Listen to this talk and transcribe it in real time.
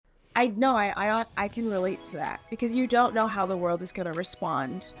I know I can relate to that because you don't know how the world is going to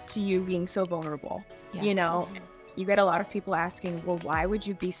respond to you being so vulnerable. Yes. You know, you get a lot of people asking, well, why would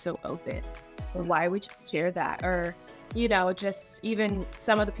you be so open? Or why would you share that? Or, you know, just even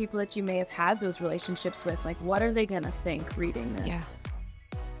some of the people that you may have had those relationships with, like, what are they going to think reading this? Yeah.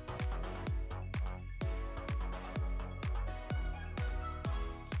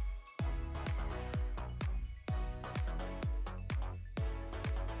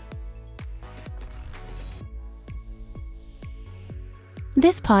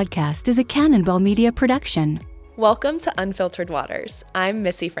 This podcast is a Cannonball Media production. Welcome to Unfiltered Waters. I'm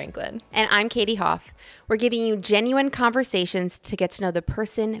Missy Franklin. And I'm Katie Hoff. We're giving you genuine conversations to get to know the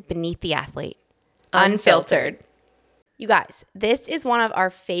person beneath the athlete. Unfiltered. You guys, this is one of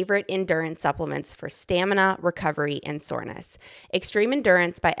our favorite endurance supplements for stamina, recovery, and soreness. Extreme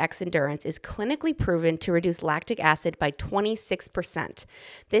Endurance by X Endurance is clinically proven to reduce lactic acid by 26%.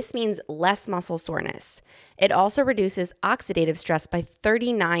 This means less muscle soreness. It also reduces oxidative stress by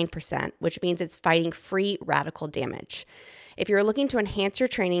 39%, which means it's fighting free radical damage. If you're looking to enhance your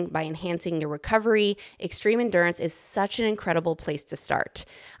training by enhancing your recovery, Extreme Endurance is such an incredible place to start.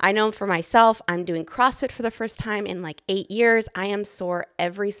 I know for myself, I'm doing CrossFit for the first time in like 8 years. I am sore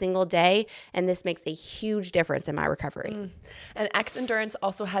every single day, and this makes a huge difference in my recovery. And X Endurance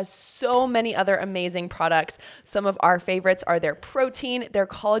also has so many other amazing products. Some of our favorites are their protein, their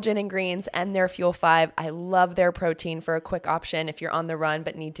collagen and greens, and their Fuel 5. I love their protein for a quick option if you're on the run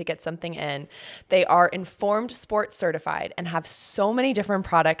but need to get something in. They are Informed Sports certified and have so many different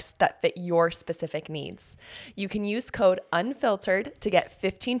products that fit your specific needs. You can use code UNFILTERED to get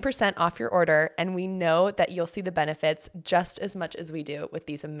 15% off your order, and we know that you'll see the benefits just as much as we do with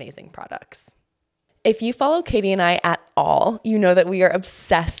these amazing products. If you follow Katie and I at all, you know that we are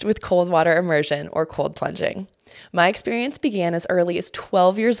obsessed with cold water immersion or cold plunging. My experience began as early as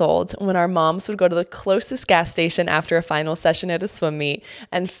 12 years old when our moms would go to the closest gas station after a final session at a swim meet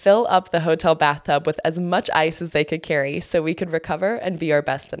and fill up the hotel bathtub with as much ice as they could carry so we could recover and be our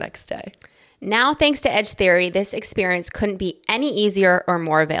best the next day. Now, thanks to Edge Theory, this experience couldn't be any easier or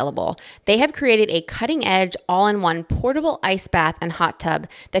more available. They have created a cutting-edge, all-in-one portable ice bath and hot tub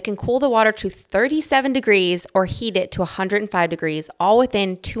that can cool the water to 37 degrees or heat it to 105 degrees, all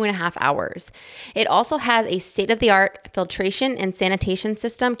within 2.5 hours. It also has a state-of-the-art filtration and sanitation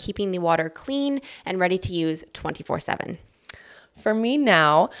system, keeping the water clean and ready to use 24/7. For me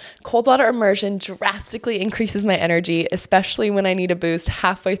now, cold water immersion drastically increases my energy, especially when I need a boost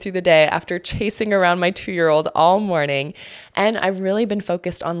halfway through the day after chasing around my 2-year-old all morning. And I've really been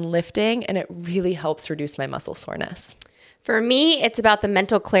focused on lifting, and it really helps reduce my muscle soreness. For me, it's about the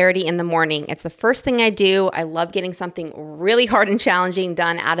mental clarity in the morning. It's the first thing I do. I love getting something really hard and challenging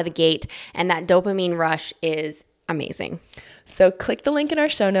done out of the gate, and that dopamine rush is amazing. So click the link in our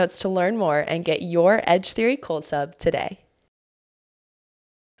show notes to learn more and get your Edge Theory cold tub today.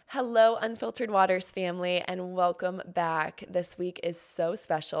 Hello, Unfiltered Waters family, and welcome back. This week is so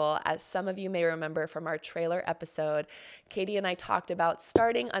special. As some of you may remember from our trailer episode, Katie and I talked about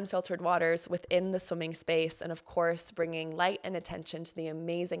starting Unfiltered Waters within the swimming space and, of course, bringing light and attention to the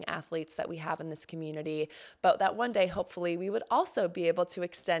amazing athletes that we have in this community, but that one day, hopefully, we would also be able to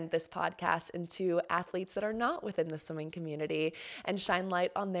extend this podcast into athletes that are not within the swimming community and shine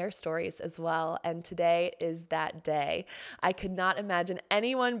light on their stories as well. And today is that day. I could not imagine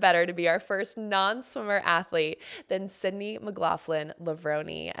anyone better to be our first non-swimmer athlete than Sydney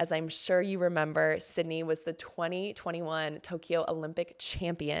McLaughlin-Levrone. As I'm sure you remember, Sydney was the 2021 Tokyo Olympic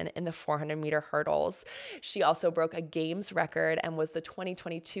champion in the 400-meter hurdles. She also broke a games record and was the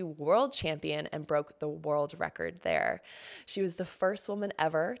 2022 world champion and broke the world record there. She was the first woman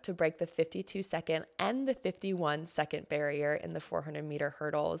ever to break the 52-second and the 51-second barrier in the 400-meter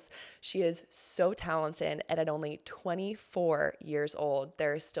hurdles. She is so talented, and at only 24 years old,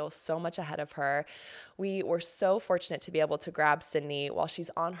 there is still so much ahead of her. We were so fortunate to be able to grab Sydney while she's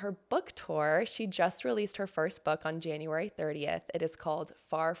on her book tour. She just released her first book on January 30th. It is called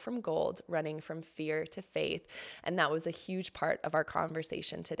Far From Gold, Running From Fear to Faith. And that was a huge part of our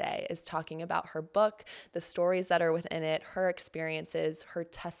conversation today, is talking about her book, the stories that are within it, her experiences, her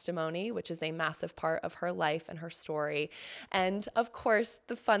testimony, which is a massive part of her life and her story. And of course,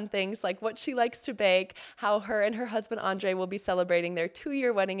 the fun things like what she likes to bake, how her and her husband Andre will be celebrating their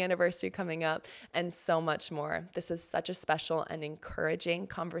 2-year wedding anniversary coming up, and so much more. This is such a special and encouraging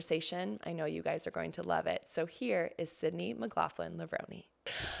conversation. I know you guys are going to love it. So here is Sydney McLaughlin-Levrone.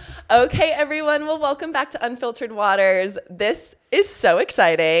 Okay, everyone. Well, welcome back to Unfiltered Waters. This is so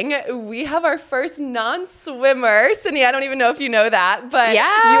exciting. We have our first non-swimmer. Sydney, I don't even know if you know that, but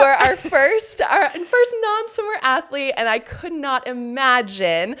Yeah. you are our first non-swimmer athlete, and I could not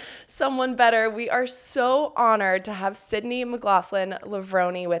imagine someone better. We are so honored to have Sydney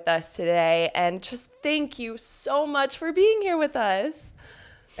McLaughlin-Levrone with us today, and just thank you so much for being here with us.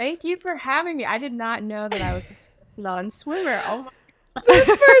 Thank you for having me. I did not know that I was a non-swimmer. Oh my. That's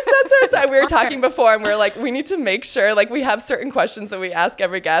first time. We were talking before and we were like, we need to make sure, like we have certain questions that we ask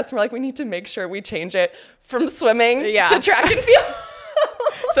every guest. And we're like, we need to make ssure we change it from swimming to track and field.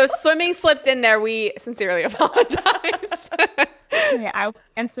 So swimming slips in there. We sincerely apologize. Yeah, I'll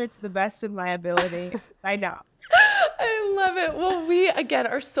answer to the best of my ability. I know. I love it. Well, we, again,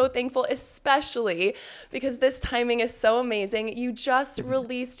 are so thankful, especially because this timing is so amazing. You just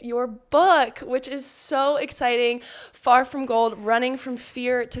released your book, which is so exciting. Far from Gold, Running from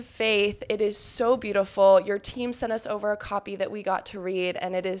Fear to Faith. It is so beautiful. Your team sent us over a copy that we got to read,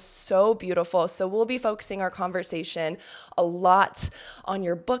 and it is so beautiful. So we'll be focusing our conversation a lot on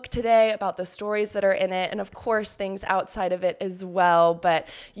your book today, about the stories that are in it, and of course, things outside of it as well. But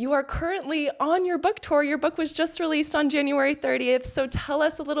you are currently on your book tour. Your book was just released on January 30th. So tell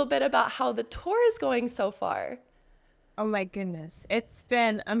us a little bit about how the tour is going so far. Oh my goodness. It's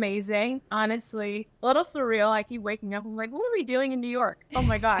been amazing. Honestly, a little surreal. I keep waking up. I'm like, what are we doing in New York? Oh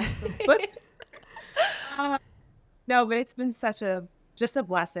my gosh. No, but it's been just a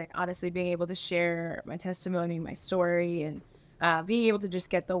blessing, honestly, being able to share my testimony, my story, and being able to just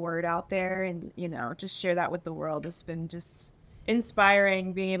get the word out there and, just share that with the world has been just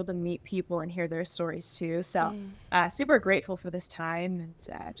inspiring, being able to meet people and hear their stories too. So super grateful for this time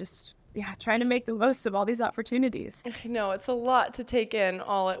and trying to make the most of all these opportunities. I know it's a lot to take in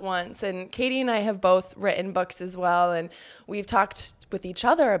all at once. And Katie and I have both written books as well. And we've talked with each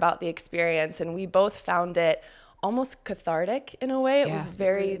other about the experience, and we both found it almost cathartic in a way. It was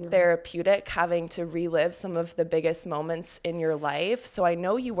very therapeutic having to relive some of the biggest moments in your life. So I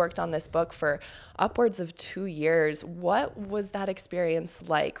know you worked on this book for upwards of 2 years. What was that experience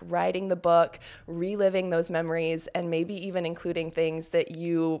like, writing the book, reliving those memories, and maybe even including things that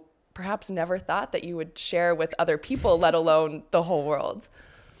you perhaps never thought that you would share with other people, let alone the whole world?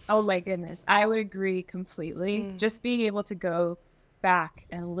 Oh my goodness. I would agree completely. Just being able to go back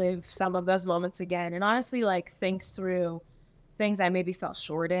and live some of those moments again, and honestly think through things I maybe fell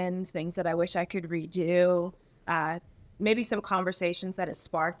short in, things that I wish I could redo, maybe some conversations that it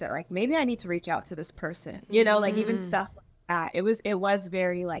sparked that maybe I need to reach out to this person, even stuff like that. It was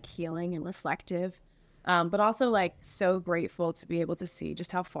very healing and reflective, but also so grateful to be able to see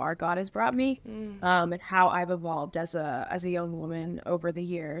just how far God has brought me, and how I've evolved as a young woman over the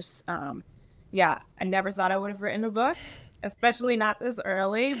years. I never thought I would have written a book, especially not this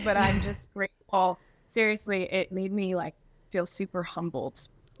early, but I'm just grateful. Seriously, it made me feel super humbled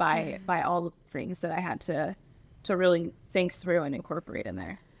by all the things that I had to really think through and incorporate in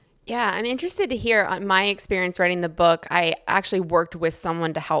there. Yeah, I'm interested to hear on my experience writing the book. I actually worked with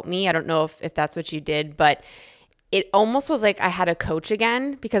someone to help me. I don't know if that's what you did, but it almost was like I had a coach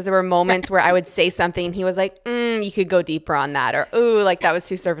again, because there were moments where I would say something and he was like, you could go deeper on that, or, ooh, that was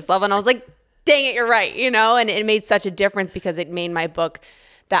too surface level. And I was like, dang it, you're right, and it made such a difference because it made my book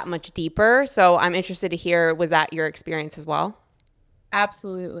that much deeper. So I'm interested to hear, was that your experience as well?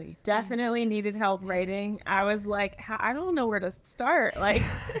 Absolutely. Definitely needed help writing. I was I don't know where to start. I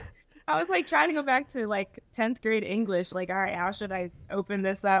was trying to go back to 10th grade English. All right, how should I open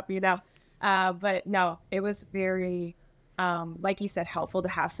this up, But no, it was very, like you said, helpful to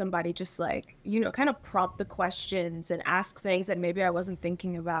have somebody just kind of prompt the questions and ask things that maybe I wasn't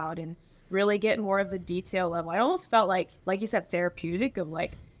thinking about, and really get more of the detail level. I almost felt like you said, therapeutic of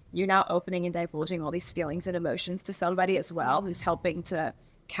you're now opening and divulging all these feelings and emotions to somebody as well, who's helping to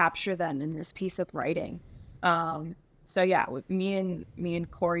capture them in this piece of writing. So yeah, with me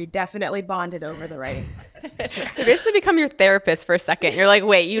and Corey definitely bonded over the writing. You basically become your therapist for a second. You're like,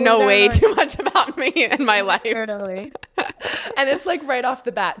 wait, you know way too much about me and my life. Totally. And it's right off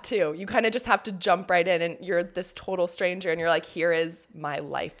the bat too. You kind of just have to jump right in, and you're this total stranger, and you're like, here is my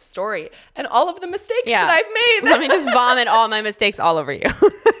life story and all of the mistakes that I've made. Let me just vomit all my mistakes all over you.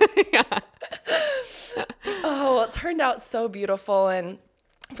 Oh, well, it turned out so beautiful. And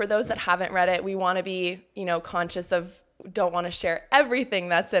for those that haven't read it, we want to be, conscious of don't want to share everything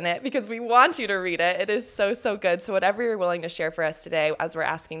that's in it because we want you to read it. It is so, so good. So whatever you're willing to share for us today as we're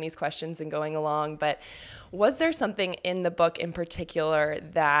asking these questions and going along. But was there something in the book in particular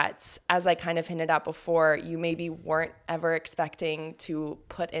that, as I kind of hinted at before, you maybe weren't ever expecting to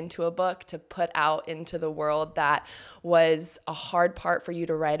put into a book, to put out into the world, that was a hard part for you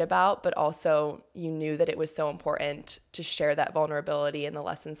to write about, but also you knew that it was so important to share that vulnerability and the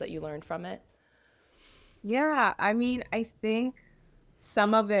lessons that you learned from it? Yeah, I mean, I think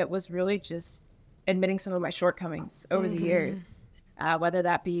some of it was really just admitting some of my shortcomings over the years, whether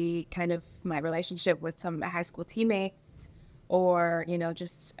that be kind of my relationship with some of my high school teammates or,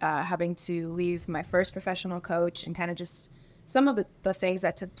 just having to leave my first professional coach, and kind of just some of the things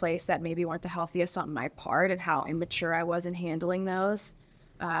that took place that maybe weren't the healthiest on my part, and how immature I was in handling those.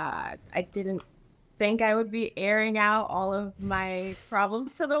 I didn't think I would be airing out all of my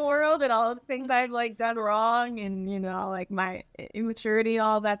problems to the world and all of the things I've done wrong, and like my immaturity and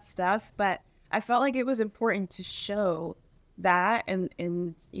all that stuff. But I felt like it was important to show that,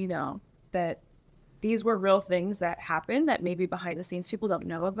 and that these were real things that happened that maybe behind the scenes people don't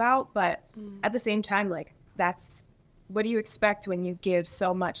know about. But at the same time, that's what do you expect when you give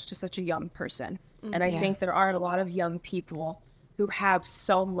so much to such a young person? And I think there are a lot of young people who have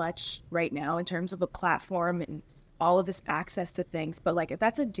so much right now in terms of a platform and all of this access to things, but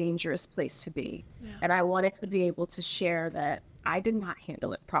that's a dangerous place to be. And I wanted to be able to share that I did not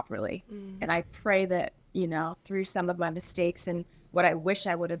handle it properly. And I pray that, through some of my mistakes and what I wish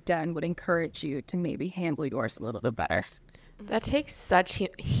I would have done would encourage you to maybe handle yours a little bit better. That takes such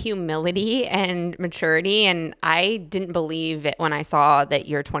humility and maturity. And I didn't believe it when I saw that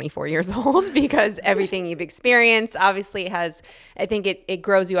you're 24 years old, because everything you've experienced obviously I think it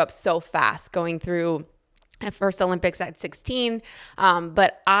grows you up so fast going through at first Olympics at 16.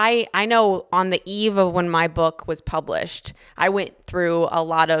 But I know on the eve of when my book was published, I went through a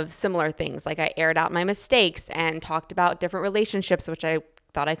lot of similar things. Like, I aired out my mistakes and talked about different relationships, which I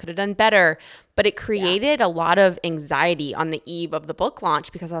thought I could have done better, but it created a lot of anxiety on the eve of the book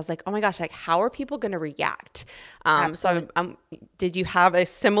launch, because I was like, oh my gosh, how are people going to react? So did you have a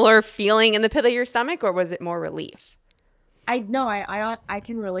similar feeling in the pit of your stomach, or was it more relief? I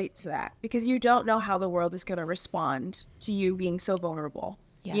can relate to that, because you don't know how the world is going to respond to you being so vulnerable.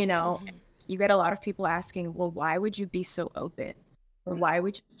 Yes. You get a lot of people asking, well, why would you be so open? Or why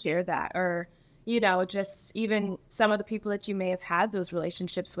would you share that? Or just even some of the people that you may have had those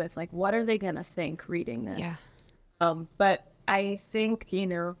relationships with, what are they going to think reading this? Yeah. But I think,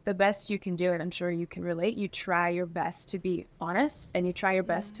 the best you can do, and I'm sure you can relate, you try your best to be honest, and you try your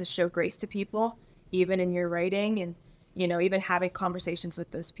best to show grace to people, even in your writing, and, even having conversations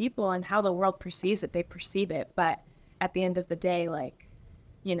with those people, and how the world perceives it, they perceive it. But at the end of the day,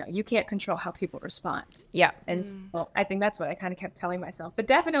 you can't control how people respond. Yeah. And so I think that's what I kind of kept telling myself. But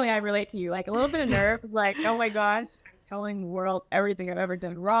definitely I relate to you, a little bit of nerves, oh my gosh, I'm telling the world everything I've ever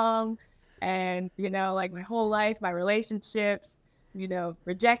done wrong. And, my whole life, my relationships,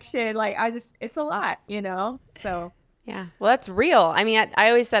 rejection, it's a lot, so. Yeah. Well, that's real. I mean, I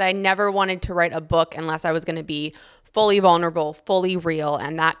always said I never wanted to write a book unless I was going to be fully vulnerable, fully real.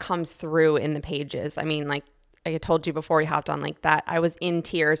 And that comes through in the pages. I mean, I told you before we hopped on, that I was in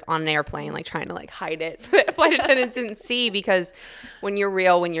tears on an airplane, trying to hide it so that flight attendants didn't see, because when you're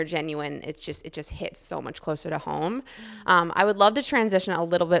real, when you're genuine, it just hits so much closer to home. I would love to transition a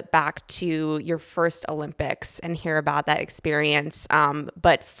little bit back to your first Olympics and hear about that experience.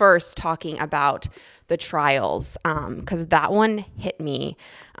 But first, talking about the trials, because that one hit me.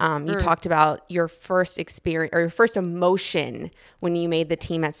 You talked about your first experience, or your first emotion when you made the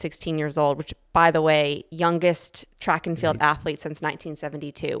team at 16 years old, which, by the way, youngest track and field athlete since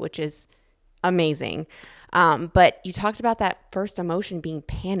 1972, which is amazing. But you talked about that first emotion being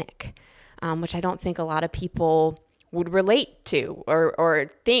panic, which I don't think a lot of people would relate to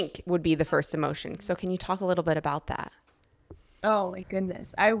or think would be the first emotion. So can you talk a little bit about that? Oh my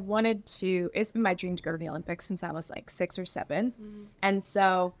goodness. It's been my dream to go to the Olympics since I was 6 or 7. And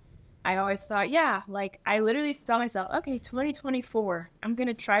so I always thought, I literally saw myself, okay, 2024, I'm going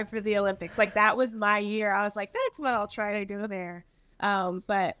to try for the Olympics. That was my year. I was like, that's what I'll try to do there.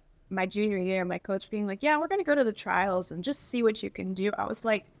 But my junior year, my coach being like, yeah, we're going to go to the trials and just see what you can do. I was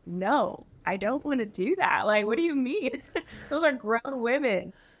like, no, I don't want to do that. What do you mean? Those are grown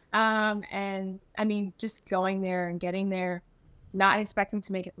women. And I mean, just going there and getting there, not expecting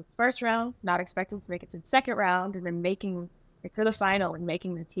to make it to the first round, not expecting to make it to the second round, and then making it to the final and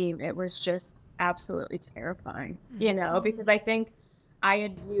making the team. It was just absolutely terrifying, because I think I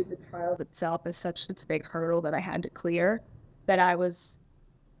had viewed the trials itself as such a big hurdle that I had to clear, that I was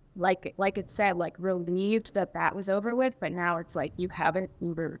like it said, like relieved that that was over with, but now it's like you have an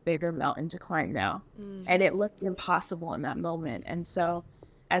even bigger mountain to climb now. And it looked impossible in that moment. And so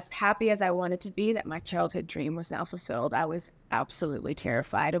as happy as I wanted to be that my childhood dream was now fulfilled, I was absolutely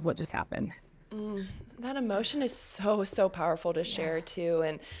terrified of what just happened. That emotion is so, so powerful to share too.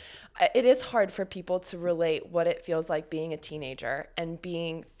 And it is hard for people to relate what it feels like being a teenager and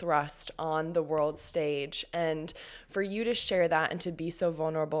being thrust on the world stage. And for you to share that and to be so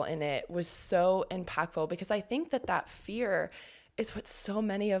vulnerable in it was so impactful, because I think that fear is what so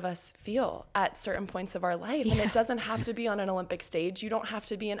many of us feel at certain points of our life. And it doesn't have to be on an Olympic stage. You don't have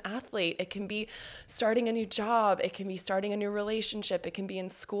to be an athlete. It can be starting a new job. It can be starting a new relationship. It can be in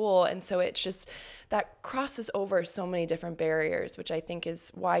school. And so it's just that crosses over so many different barriers, which I think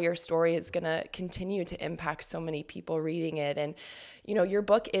is why your story is going to continue to impact so many people reading it. And, you know, your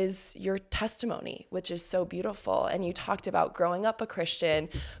book is your testimony, which is so beautiful. And you talked about growing up a Christian,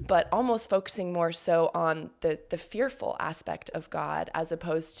 but almost focusing more so on the fearful aspect of God as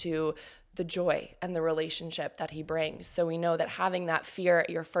opposed to the joy and the relationship that he brings. So we know that having that fear at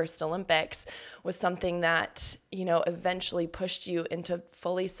your first Olympics was something that, you know, eventually pushed you into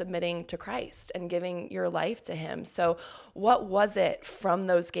fully submitting to Christ and giving your life to him. So what was it from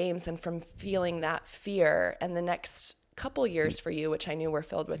those games and from feeling that fear and the next couple years for you, which I knew were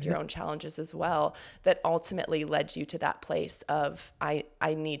filled with your own challenges as well, that ultimately led you to that place of I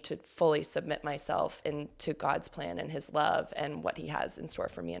need to fully submit myself into God's plan and his love and what he has in store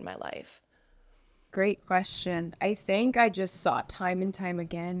for me in my life? Great question. I think I just saw time and time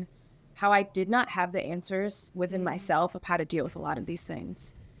again how I did not have the answers within myself of how to deal with a lot of these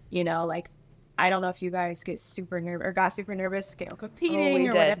things. You know, like, I don't know if you guys get super nervous or got super nervous, scale competing. Oh, we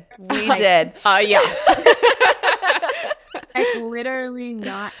or did. Whatever. We did. Yeah. Like literally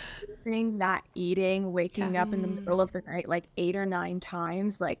not sleeping, not eating, waking up in the middle of the night like 8 or 9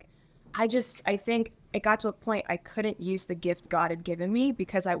 times. Like I think it got to a point I couldn't use the gift God had given me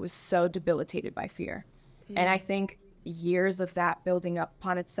because I was so debilitated by fear. And I think years of that building up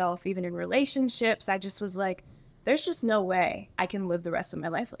upon itself, even in relationships, I just was like, there's just no way I can live the rest of my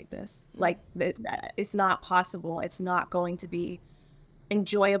life like this. Like it's not possible. It's not going to be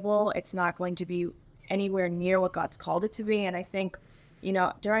enjoyable. It's not going to be anywhere near what God's called it to be. And I think, you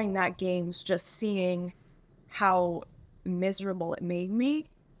know, during that games, just seeing how miserable it made me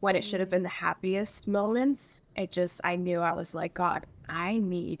when it should have been the happiest moments, I knew I was like, God, I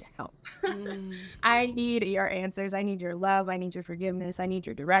need help. I need your answers. I need your love. I need your forgiveness. I need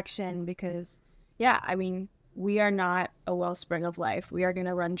your direction because, yeah, I mean, we are not a wellspring of life. We are going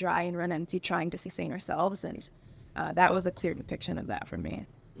to run dry and run empty trying to sustain ourselves. And that was a clear depiction of that for me.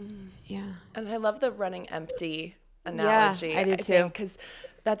 Yeah. And I love the running empty analogy. Yeah, I do too. Because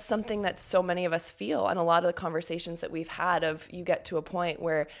that's something that so many of us feel. And a lot of the conversations that we've had of you get to a point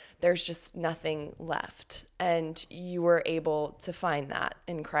where there's just nothing left. And you were able to find that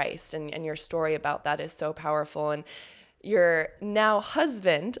in Christ. And your story about that is so powerful. And your now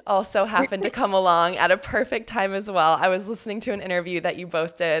husband also happened to come along at a perfect time as well. I was listening to an interview that you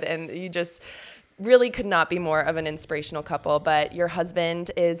both did, and you just really could not be more of an inspirational couple. But your husband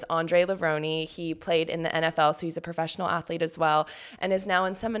is McLaughlin-Levrone. He played in the NFL, so he's a professional athlete as well, and is now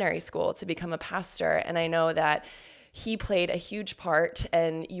in seminary school to become a pastor. And I know that he played a huge part,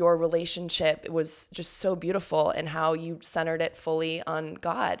 and your relationship was just so beautiful in how you centered it fully on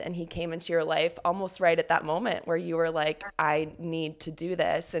God. And he came into your life almost right at that moment where you were like, I need to do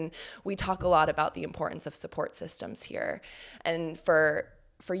this. And we talk a lot about the importance of support systems here. And for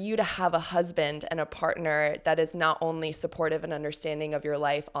you to have a husband and a partner that is not only supportive and understanding of your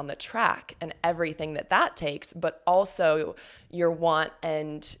life on the track and everything that takes, but also your want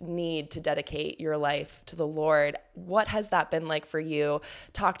and need to dedicate your life to the Lord. What has that been like for you?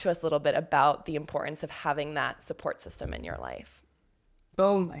 Talk to us a little bit about the importance of having that support system in your life.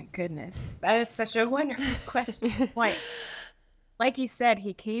 Oh my goodness. That is such a wonderful question. Like you said,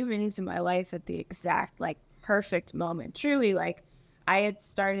 he came into my life at the exact, perfect moment. Truly, I had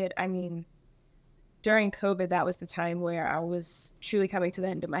started, during COVID, that was the time where I was truly coming to the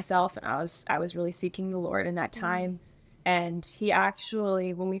end of myself, and I was really seeking the Lord in that time. And he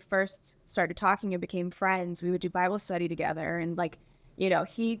actually, when we first started talking and became friends, we would do Bible study together. And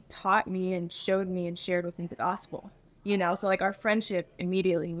he taught me and showed me and shared with me the gospel, so our friendship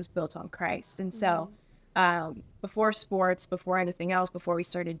immediately was built on Christ. And so before sports, before anything else, before we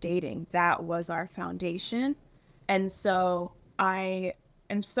started dating, that was our foundation. And so I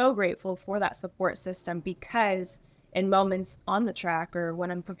am so grateful for that support system, because in moments on the track or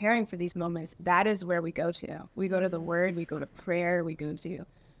when I'm preparing for these moments, that is where we go to. We go to the Word, we go to prayer, we go to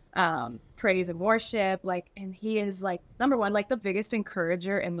praise and worship. Like, and he is like, number one, like the biggest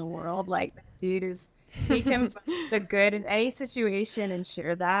encourager in the world. Like, that dude is, he can find the good in any situation and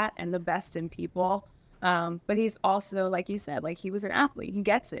share that, and the best in people. But he's also, like you said, like he was an athlete. He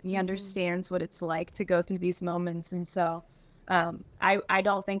gets it. He understands what it's like to go through these moments. And so I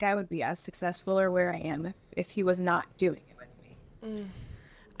don't think I would be as successful or where I am if he was not doing it with me.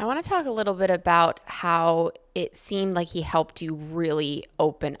 I want to talk a little bit about how it seemed like he helped you really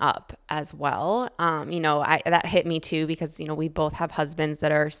open up as well. That hit me too, because, we both have husbands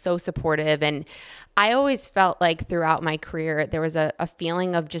that are so supportive. And I always felt like throughout my career, there was a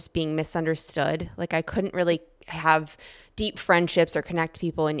feeling of just being misunderstood. Like I couldn't really have deep friendships or connect to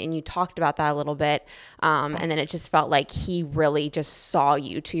people. And you talked about that a little bit. And then it just felt like he really just saw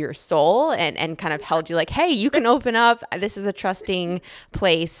you to your soul and kind of held you like, hey, you can open up. This is a trusting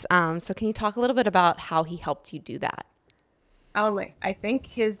place. So can you talk a little bit about how he helped you do that? I think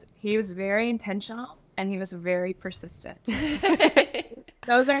he was very intentional and he was very persistent.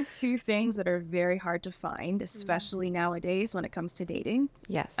 Those are two things that are very hard to find, especially nowadays when it comes to dating.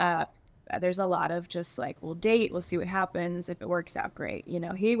 Yes. There's a lot of just like, we'll date, we'll see what happens. If it works out, great.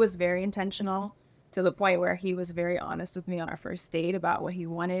 He was very intentional to the point where he was very honest with me on our first date about what he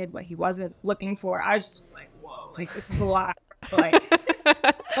wanted, what he wasn't looking for. I just was like, whoa, like this is a lot. Like,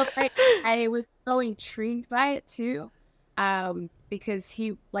 but I was so intrigued by it too. Because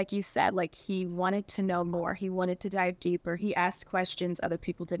he, like you said, like he wanted to know more. He wanted to dive deeper. He asked questions other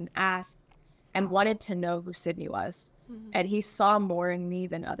people didn't ask and wanted to know who Sydney was. And he saw more in me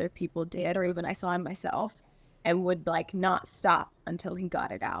than other people did, or even I saw in myself, and would like not stop until he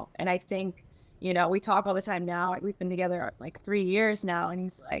got it out. And I think, we talk all the time now. We've been together like 3 years now. And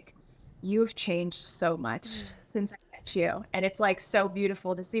he's like, you've changed so much since I met you. And it's like so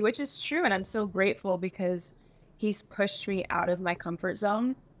beautiful to see, which is true. And I'm so grateful because he's pushed me out of my comfort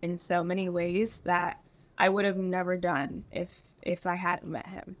zone in so many ways that I would have never done if I hadn't met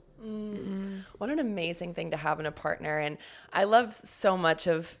him. What an amazing thing to have in a partner. And I love so much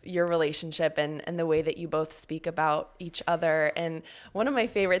of your relationship and the way that you both speak about each other. And one of my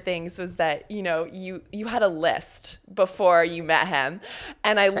favorite things was that, you had a list before you met him.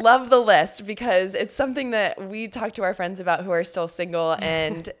 And I love the list because it's something that we talk to our friends about who are still single.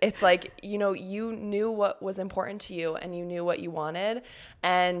 And it's like, you knew what was important to you and you knew what you wanted,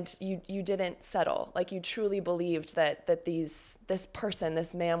 and you didn't settle. Like you truly believed that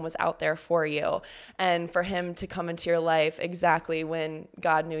this man was out there for you, and for him to come into your life exactly when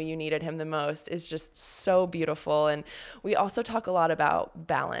God knew you needed him the most is just so beautiful. And we also talk a lot about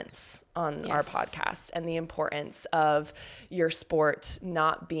balance on our podcast and the importance of your sport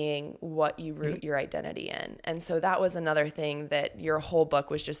not being what you root your identity in. And so that was another thing that your whole book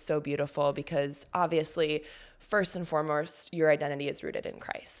was just so beautiful, because obviously first and foremost, your identity is rooted in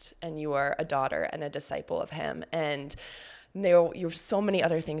Christ, and you are a daughter and a disciple of him. And you're so many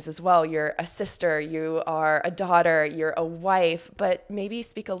other things as well. You're a sister, you are a daughter, you're a wife, but maybe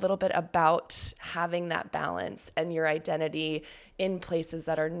speak a little bit about having that balance and your identity in places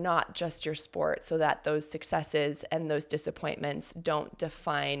that are not just your sport, so that those successes and those disappointments don't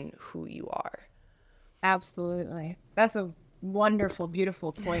define who you are. Absolutely. That's a wonderful,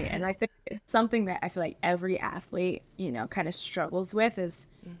 beautiful point. And I think it's something that I feel like every athlete, kind of struggles with, is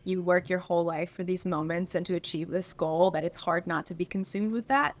you work your whole life for these moments and to achieve this goal, that it's hard not to be consumed with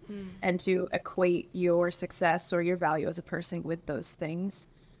that and to equate your success or your value as a person with those things.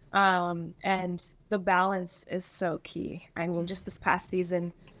 And the balance is so key. I mean, just this past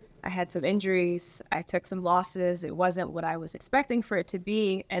season, I had some injuries. I took some losses. It wasn't what I was expecting for it to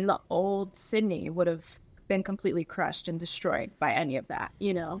be. And the old Sydney would have been completely crushed and destroyed by any of that,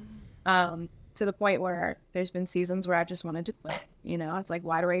 to the point where there's been seasons where I just wanted to quit. It's like,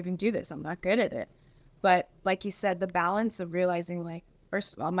 why do I even do this? I'm not good at it. But like you said, the balance of realizing, like,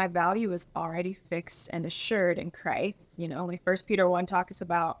 first of all, my value is already fixed and assured in Christ. Like 1 Peter 1 talks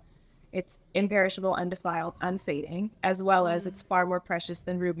about it's imperishable, undefiled, unfading, as well as it's far more precious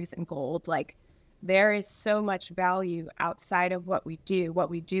than rubies and gold. Like, there is so much value outside of what we do. What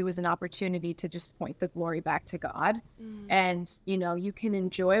we do is an opportunity to just point the glory back to God. And, you can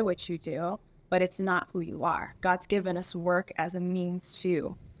enjoy what you do, but it's not who you are. God's given us work as a means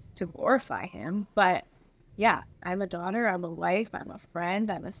to glorify him. But yeah, I'm a daughter, I'm a wife, I'm a friend,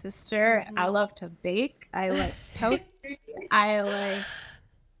 I'm a sister. I love to bake. I like poetry. I like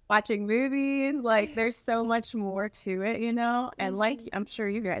watching movies. Like, there's so much more to it, and like I'm sure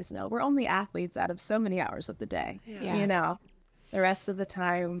you guys know, we're only athletes out of so many hours of the day. The rest of the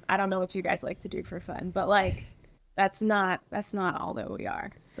time, I don't know what you guys like to do for fun, but like that's not all that we are.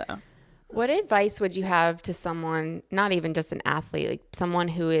 So What advice would you have to someone, not even just an athlete, like someone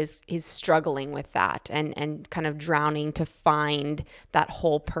who is struggling with that and kind of drowning to find that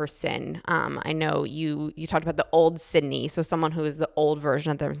whole person? I know you talked about the old Sydney, so someone who is the old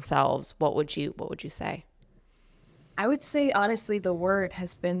version of themselves. What would you say? I would say, honestly, the word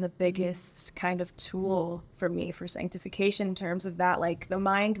has been the biggest kind of tool for me for sanctification in terms of that. Like, the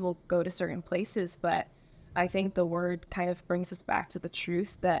mind will go to certain places, but I think the word kind of brings us back to the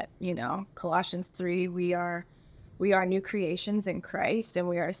truth that, Colossians 3, we are new creations in Christ, and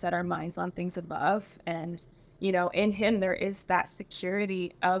we are to set our minds on things above. And, in him, there is that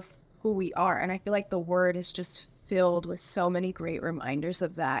security of who we are. And I feel like the word is just filled with so many great reminders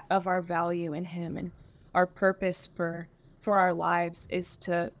of that, of our value in him, and our purpose for our lives is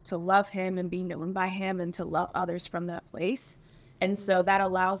to love him and be known by him and to love others from that place. And so that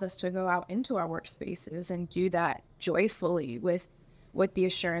allows us to go out into our workspaces and do that joyfully with the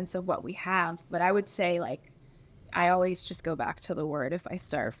assurance of what we have. But I would say, like, I always just go back to the word if I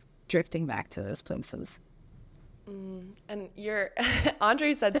start drifting back to those places. And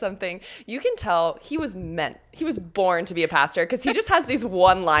Andre said something, you can tell he was born to be a pastor, because he just has these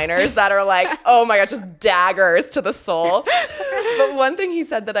one-liners that are like, oh my gosh, just daggers to the soul. But one thing he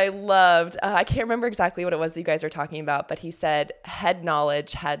said that I loved, I can't remember exactly what it was that you guys were talking about, but he said head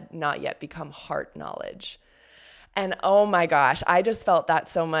knowledge had not yet become heart knowledge. And oh my gosh, I just felt that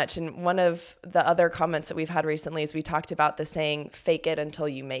so much. And one of the other comments that we've had recently is we talked about the saying, fake it until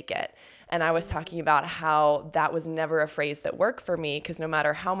you make it. And I was talking about how that was never a phrase that worked for me, because no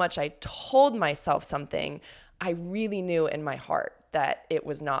matter how much I told myself something, I really knew in my heart that it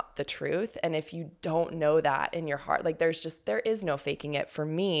was not the truth. And if you don't know that in your heart, like there is no faking it for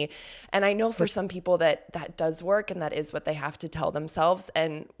me. And I know for some people that does work, and that is what they have to tell themselves.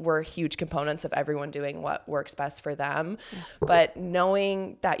 And we're huge components of everyone doing what works best for them. Yeah. But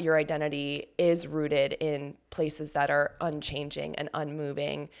knowing that your identity is rooted in places that are unchanging and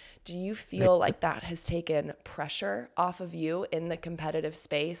unmoving, do you feel like that has taken pressure off of you in the competitive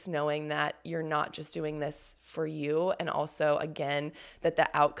space, knowing that you're not just doing this for you, and also, again, that the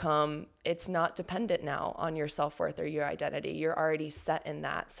outcome, it's not dependent now on your self-worth or your identity. You're already set in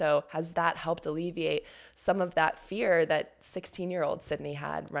that. So has that helped alleviate some of that fear that 16-year-old Sydney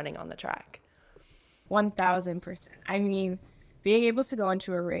had running on the track? 1,000%. I mean, being able to go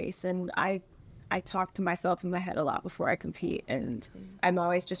into a race, and I talk to myself in my head a lot before I compete, and I'm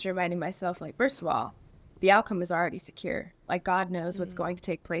always just reminding myself, like, first of all, the outcome is already secure. Like, God knows what's going to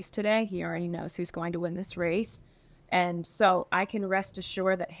take place today. He already knows who's going to win this race. And so I can rest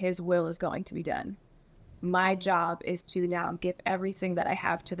assured that his will is going to be done. My job is to now give everything that I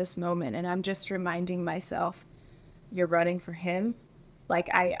have to this moment. And I'm just reminding myself, you're running for him. Like,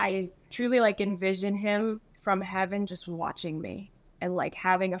 I truly, like, envision him from heaven just watching me, and like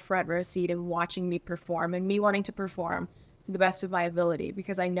having a front row seat and watching me perform, and me wanting to perform to the best of my ability,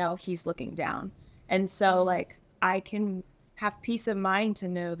 because I know he's looking down. And so, like, I can have peace of mind to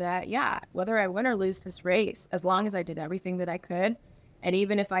know that, yeah, whether I win or lose this race, as long as I did everything that I could, and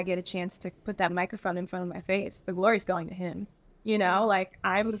even if I get a chance to put that microphone in front of my face, the glory's going to him. Like,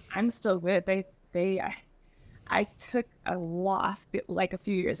 I'm still good. I took a loss like a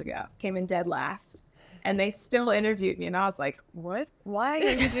few years ago, came in dead last, and they still interviewed me, and I was like, what? Why are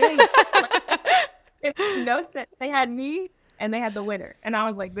you doing that? It made no sense. They had me and they had the winner, and I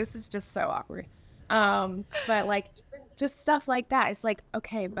was like, this is just so awkward. But like, just stuff like that, it's like,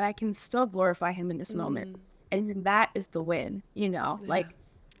 okay, but I can still glorify him in this moment, and that is the win. Like,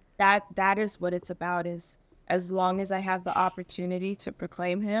 that is what it's about, is as long as I have the opportunity to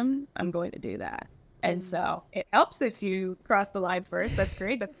proclaim him, I'm going to do that. And so it helps if you cross the line first. That's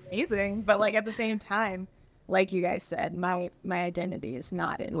great. That's amazing. But like, at the same time, like you guys said, my identity is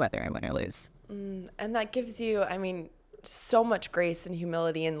not in whether I win or lose. And that gives you, I mean, so much grace and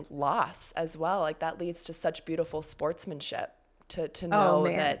humility and loss as well. Like, that leads to such beautiful sportsmanship to know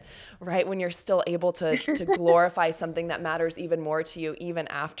that, right, when you're still able to glorify something that matters even more to you, even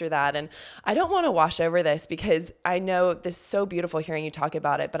after that. And I don't want to wash over this, because I know this is so beautiful hearing you talk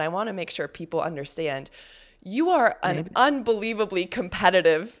about it, but I want to make sure people understand you are an unbelievably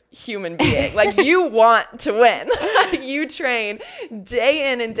competitive human being. Like, you want to win. You train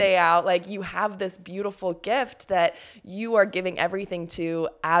day in and day out. Like, you have this beautiful gift that you are giving everything to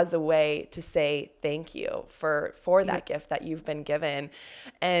as a way to say thank you for that gift that you've been given.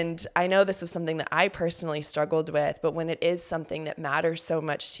 And I know this was something that I personally struggled with, but when it is something that matters so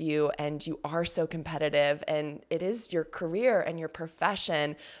much to you, and you are so competitive, and it is your career and your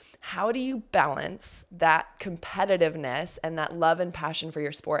profession, How do you balance that competitiveness and that love and passion for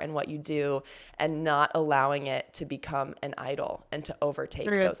your sport and what you do, and not allowing it to become an idol and to overtake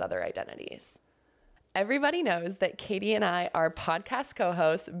those other identities? Everybody knows that Katie and I are podcast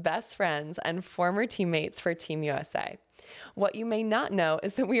co-hosts, best friends, and former teammates for Team USA. What you may not know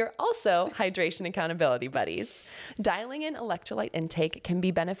is that we are also hydration accountability buddies. Dialing in electrolyte intake can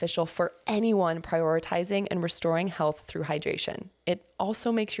be beneficial for anyone prioritizing and restoring health through hydration. It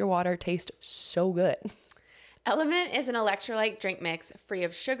also makes your water taste so good. Element is an electrolyte drink mix free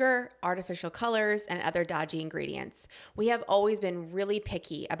of sugar, artificial colors, and other dodgy ingredients. We have always been really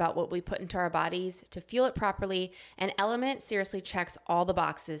picky about what we put into our bodies to fuel it properly, and Element seriously checks all the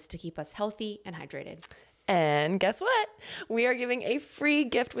boxes to keep us healthy and hydrated. And guess what? We are giving a free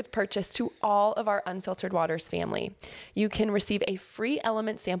gift with purchase to all of our Unfiltered Waters family. You can receive a free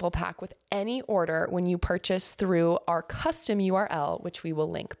Element sample pack with any order when you purchase through our custom URL, which we will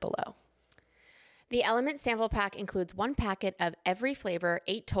link below. The Element sample pack includes 1 packet of every flavor,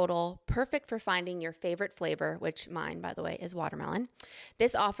 8 total, perfect for finding your favorite flavor, which mine, by the way, is watermelon.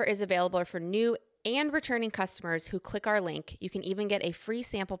 This offer is available for new and returning customers who click our link. You can even get a free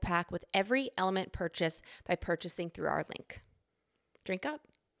sample pack with every Element purchase by purchasing through our link. Drink up.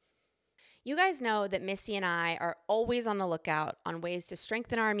 You guys know that Missy and I are always on the lookout on ways to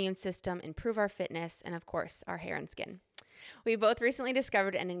strengthen our immune system, improve our fitness, and of course, our hair and skin. We both recently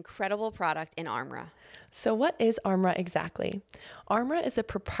discovered an incredible product in Armra. So what is Armra exactly? Armra is a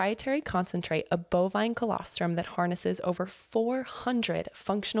proprietary concentrate of bovine colostrum that harnesses over 400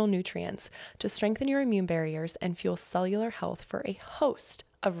 functional nutrients to strengthen your immune barriers and fuel cellular health for a host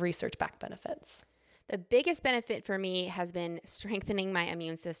of research-backed benefits. The biggest benefit for me has been strengthening my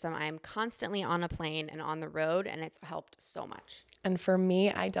immune system. I am constantly on a plane and on the road, and it's helped so much. And for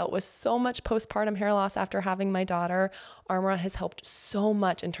me, I dealt with so much postpartum hair loss after having my daughter. Armra has helped so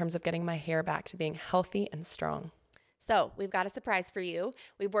much in terms of getting my hair back to being healthy and strong. So we've got a surprise for you.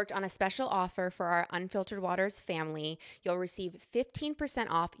 We've worked on a special offer for our Unfiltered Waters family. You'll receive 15%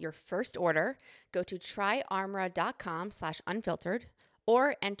 off your first order. Go to tryarmra.com/unfiltered.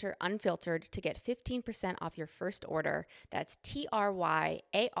 or enter unfiltered to get 15% off your first order. That's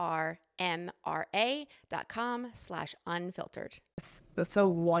tryarmra.com/unfiltered. That's a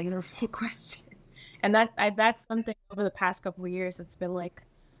wonderful question. And that's something over the past couple of years that's been like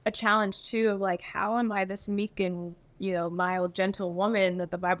a challenge too, of like, how am I this meek and, mild, gentle woman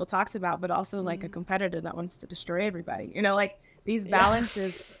that the Bible talks about, but also like a competitor that wants to destroy everybody, like these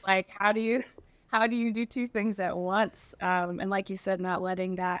balances, like how do you do two things at once? And like you said, not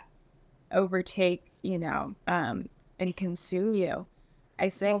letting that overtake, and consume you. I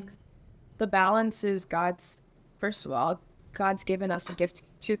think the balance is first of all, God's given us a gift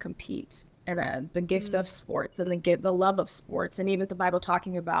to compete, and the gift of sports, and the love of sports. And even the Bible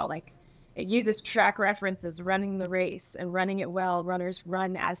talking about, like, it uses track references, running the race and running it well. Runners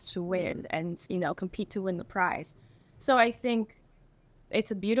run as to win, and, compete to win the prize. So I think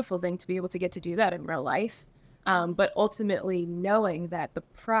it's a beautiful thing to be able to get to do that in real life. But ultimately knowing that the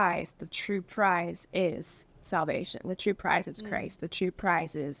true prize is salvation. The true prize is Christ. The true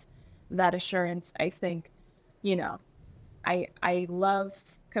prize is that assurance. I think, I love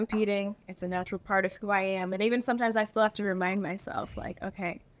competing. It's a natural part of who I am. And even sometimes I still have to remind myself, like,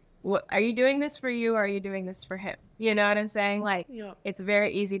 okay, what are you doing this for you, or are you doing this for him? You know what I'm saying? Like, It's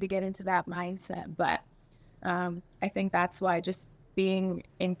very easy to get into that mindset. But I think that's why just being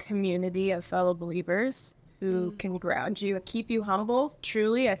in community of fellow believers who can ground you and keep you humble,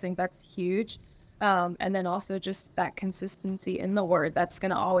 truly, I think that's huge. And then also just that consistency in the word that's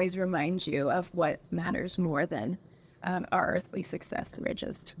going to always remind you of what matters more than our earthly success and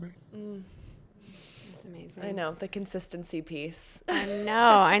riches. That's amazing. I know, the consistency piece. I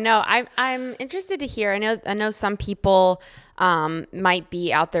know. I'm interested to hear. I know some people might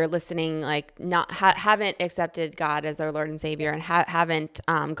be out there listening, like haven't accepted God as their Lord and Savior, and haven't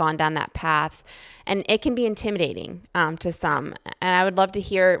gone down that path, and it can be intimidating to some. And I would love to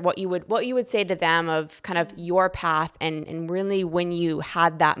hear what you would say to them of kind of your path, and really when you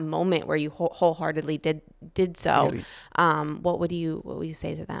had that moment where you wholeheartedly did so. What would you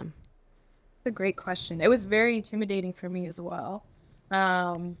say to them? It's a great question. It was very intimidating for me as well,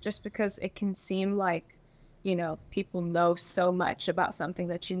 just because it can seem like, people know so much about something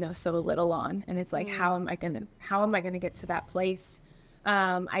that you know so little on, and it's like, how am I gonna get to that place?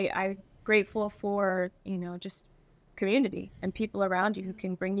 I'm grateful for just community and people around you who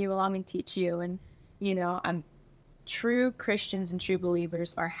can bring you along and teach you, and true Christians and true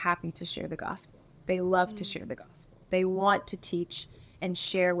believers are happy to share the gospel. They love to share the gospel. They want to teach and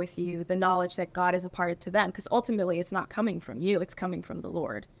share with you the knowledge that God is a part to them, because ultimately it's not coming from you, it's coming from the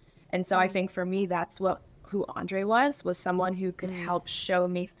Lord. And so I think for me, that's who Andre was someone who could help show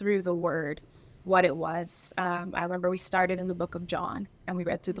me through the word what it was. I remember we started in the book of John, and we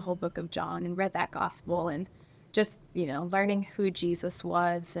read through the whole book of John and read that gospel, and just, learning who Jesus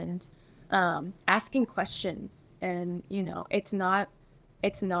was, and asking questions. And, it's not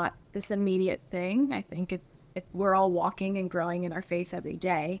this immediate thing. I think we're all walking and growing in our faith every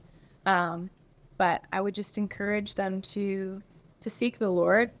day. But I would just encourage them to seek the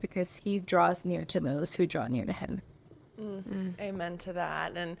Lord, because he draws near to those who draw near to him. Amen to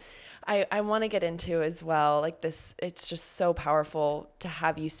that. And I want to get into as well, like this, it's just so powerful to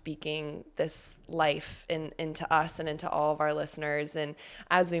have you speaking this life into us and into all of our listeners. And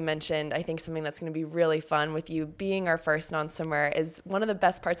as we mentioned, I think something that's going to be really fun with you being our first non-swimmer is one of the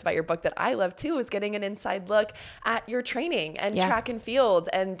best parts about your book that I love too, is getting an inside look at your training and track and field.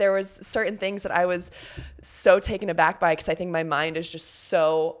 And there was certain things that I was so taken aback by, because I think my mind is just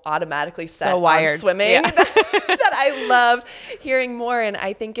so automatically set on swimming that I loved hearing more. And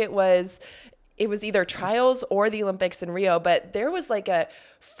I think it was either trials or the Olympics in Rio, but there was like a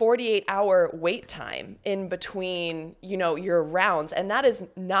 48-hour wait time in between, your rounds. And that is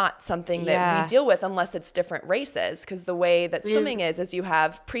not something that we deal with unless it's different races, because the way that swimming is you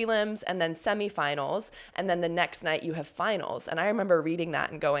have prelims and then semifinals, and then the next night you have finals. And I remember reading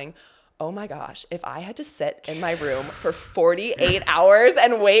that and going, oh my gosh, if I had to sit in my room for 48 hours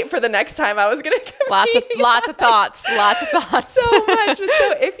and wait for the next time I was going to compete. Lots of thoughts. So much.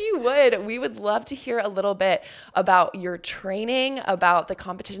 So if you would, we would love to hear a little bit about your training, about the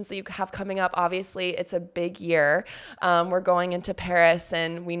competitions that you have coming up. Obviously, it's a big year. We're going into Paris,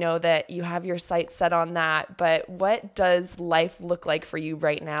 and we know that you have your sights set on that. But what does life look like for you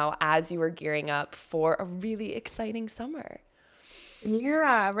right now as you are gearing up for a really exciting summer?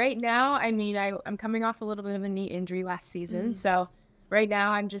 Yeah, right now, I'm coming off a little bit of a knee injury last season. So right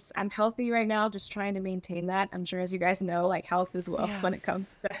now I'm healthy right now, just trying to maintain that. I'm sure, as you guys know, like, health is wealth when it comes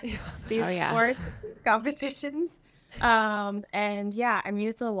to these sports, these competitions.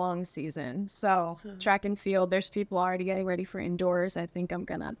 It's a long season. So track and field, there's people already getting ready for indoors. I think I'm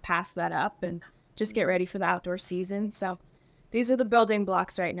going to pass that up and just get ready for the outdoor season. So these are the building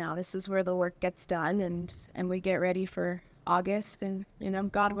blocks right now. This is where the work gets done, and we get ready for August, and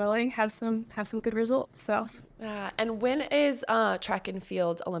God willing, have some good results. So and when is track and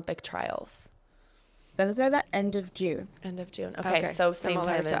field Olympic trials? Those are the end of June. Okay, so same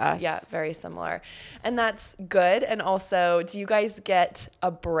time as us. Yeah, very similar. And that's good. And also, do you guys get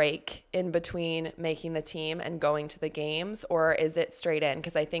a break in between making the team and going to the games, or is it straight in?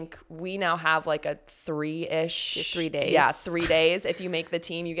 Because I think we now have like a 3 days. Yeah, 3 days. If you make the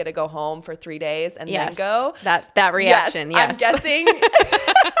team, you get to go home for 3 days and then go. That reaction, yes. I'm guessing.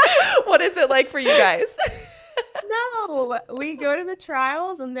 What is it like for you guys? No, we go to the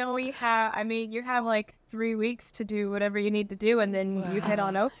trials, and then you have like 3 weeks to do whatever you need to do, and then you head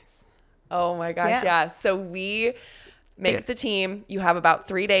on over. Oh my gosh, yeah. So we make the team. You have about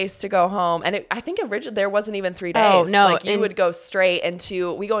 3 days to go home. And I think originally there wasn't even 3 days. Oh, no. Like, you would go straight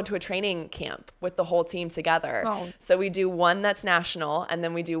we go into a training camp with the whole team together. Oh. So we do one that's national, and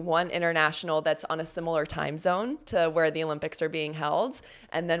then we do one international that's on a similar time zone to where the Olympics are being held.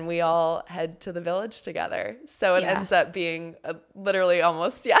 And then we all head to the village together. So it ends up being literally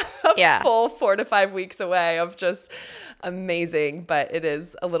almost, a full 4 to 5 weeks away of just amazing. But it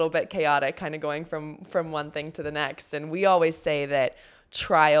is a little bit chaotic, kind of going from one thing to the next. And we always say that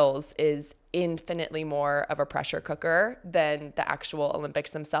trials is infinitely more of a pressure cooker than the actual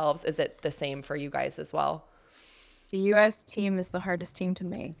Olympics themselves. Is it the same for you guys as well? The U.S. team is the hardest team to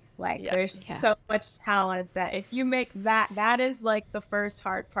make. There's so much talent that if you make that is like the first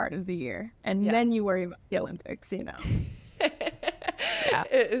hard part of the year. And then you worry about the Olympics, It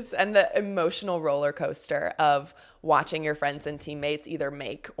is, and the emotional roller coaster of watching your friends and teammates either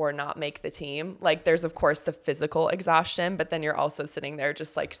make or not make the team. Like, there's of course the physical exhaustion, but then you're also sitting there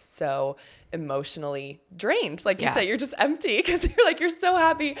just like so emotionally drained. Like you said, you're just empty, because you're like, you're so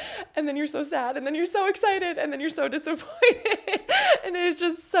happy, and then you're so sad, and then you're so excited, and then you're so disappointed. And it is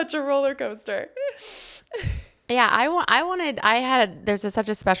just such a roller coaster. Yeah, there's such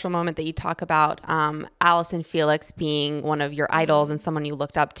a special moment that you talk about Allison Felix being one of your idols and someone you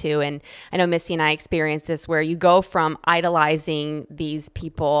looked up to. And I know Missy and I experienced this, where you go from idolizing these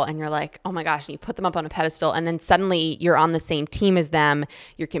people and you're like, oh my gosh, and you put them up on a pedestal, and then suddenly you're on the same team as them,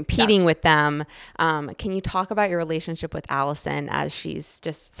 you're competing with them. Can you talk about your relationship with Allison, as she's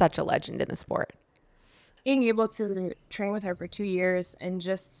just such a legend in the sport? Being able to train with her for 2 years, and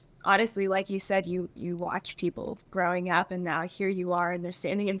just honestly, like you said, you watch people growing up, and now here you are, and they're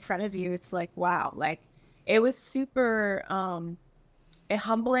standing in front of you. It's like, wow, like, it was super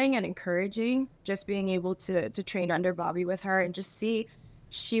humbling and encouraging, just being able to train under Bobby with her and just see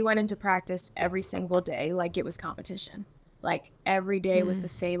she went into practice every single day like it was competition. Like every day was the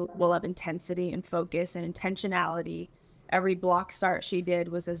same level of intensity and focus and intentionality. Every block start she did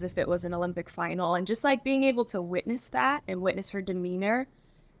was as if it was an Olympic final. And just like being able to witness that and witness her demeanor,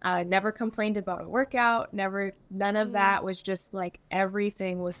 never complained about a workout, none of that. Was just like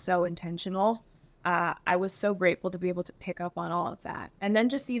everything was so intentional. I was so grateful to be able to pick up on all of that. And then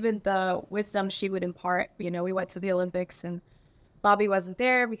just even the wisdom she would impart. You know, we went to the Olympics and Bobby wasn't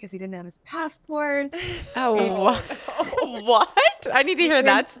there because he didn't have his passport. Oh, what? I need to hear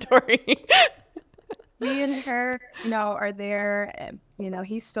that story. Me and her, you know, are there. And, you know,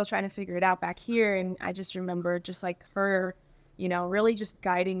 he's still trying to figure it out back here. And I just remember just like her, you know, really just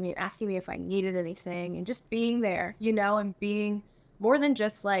guiding me, asking me if I needed anything and just being there, you know, and being more than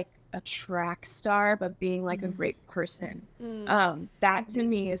just like a track star, but being like a great person. That to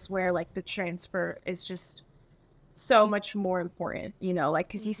me is where like the transfer is just so much more important, you know, like,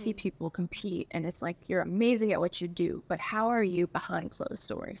 because you see people compete and it's like you're amazing at what you do, but how are you behind closed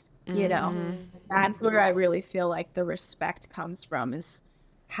doors? You know, that's where I really feel like the respect comes from, is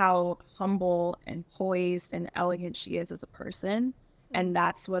how humble and poised and elegant she is as a person. And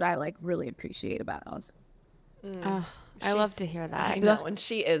that's what I like really appreciate about Allison. Oh, I love to hear that. I know, and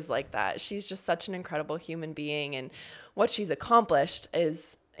she is like that. She's just such an incredible human being, and what she's accomplished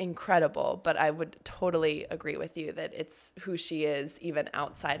is incredible. But I would totally agree with you that it's who she is even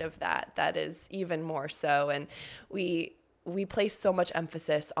outside of that that is even more so. And we place so much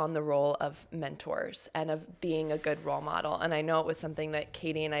emphasis on the role of mentors and of being a good role model. And I know it was something that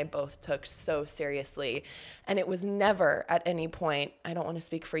Katie and I both took so seriously. And it was never at any point, I don't want to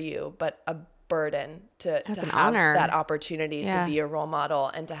speak for you, but a burden to have honor. that opportunity to be a role model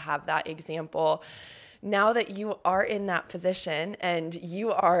and to have that example. Now that you are in that position and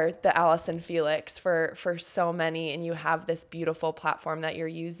you are the Allison Felix for so many, and you have this beautiful platform that you're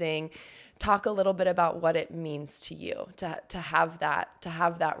using, talk a little bit about what it means to you to have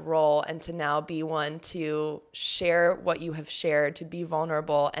that role, and to now be one to share what you have shared, to be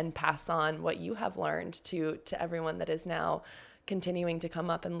vulnerable and pass on what you have learned to everyone that is now continuing to come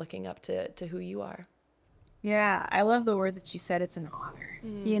up and looking up to who you are. Yeah, I love the word that you said. It's an honor.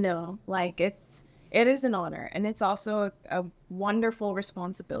 You know, like it is an honor, and it's also a wonderful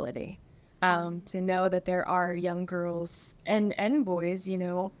responsibility. To know that there are young girls and boys, you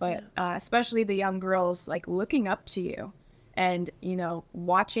know, but especially the young girls, like looking up to you and, you know,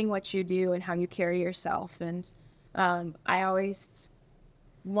 watching what you do and how you carry yourself. And I always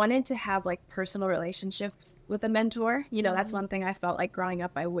wanted to have like personal relationships with a mentor. You know, that's one thing I felt like growing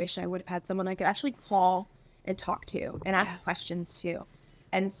up. I wish I would have had someone I could actually call and talk to and ask questions to.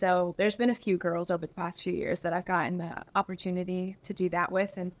 And so there's been a few girls over the past few years that I've gotten the opportunity to do that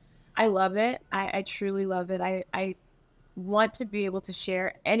with. And I love it. I truly love it. I want to be able to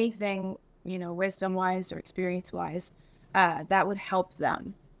share anything, you know, wisdom wise or experience wise, that would help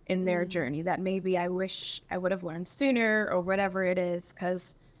them in their journey that maybe I wish I would have learned sooner or whatever it is.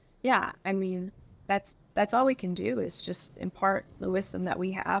 Cause yeah, I mean, that's all we can do is just impart the wisdom that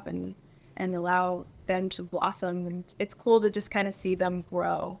we have and allow them to blossom. And it's cool to just kind of see them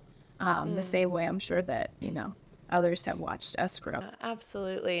grow, the same way I'm sure that, you know, others have watched us grow.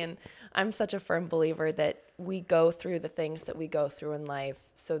 Absolutely. And I'm such a firm believer that we go through the things that we go through in life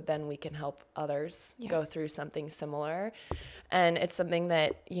so then we can help others go through something similar. And it's something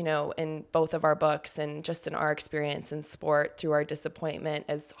that, you know, in both of our books and just in our experience in sport through our disappointment,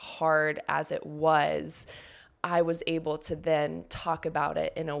 as hard as it was, I was able to then talk about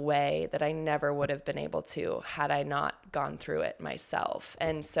it in a way that I never would have been able to had I not gone through it myself.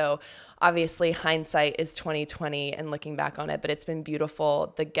 And so obviously hindsight is 2020 and looking back on it, but it's been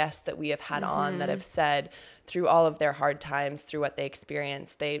beautiful. The guests that we have had on that have said through all of their hard times, through what they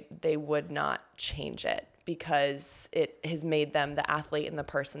experienced, they would not change it because it has made them the athlete and the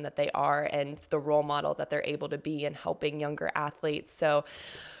person that they are and the role model that they're able to be in helping younger athletes. So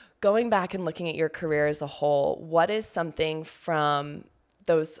going back and looking at your career as a whole, what is something from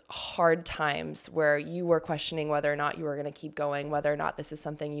those hard times where you were questioning whether or not you were going to keep going, whether or not this is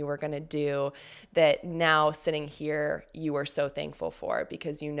something you were going to do, that now sitting here you are so thankful for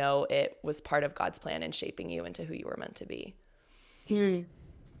because you know it was part of God's plan in shaping you into who you were meant to be?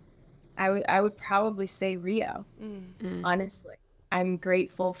 I would probably say Rio, honestly. I'm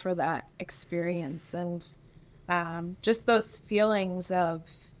grateful for that experience and just those feelings of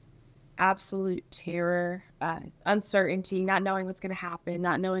absolute terror, uncertainty, not knowing what's going to happen,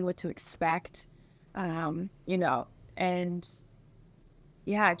 not knowing what to expect, you know, and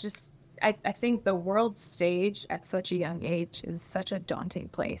yeah, just I think the world stage at such a young age is such a daunting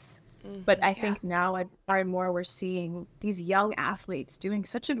place. But I think now more and more we're seeing these young athletes doing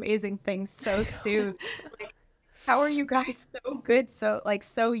such amazing things so soon. Like, how are you guys so good,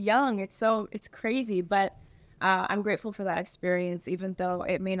 so young? It's crazy. But I'm grateful for that experience, even though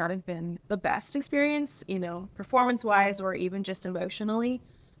it may not have been the best experience, performance wise or even just emotionally.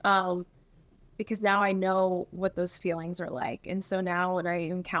 Because now I know what those feelings are like. And so now when I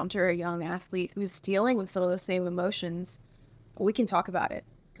encounter a young athlete who's dealing with some of those same emotions, we can talk about it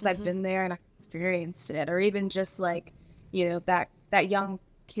because I've been there and I've experienced it. Or even just like, that young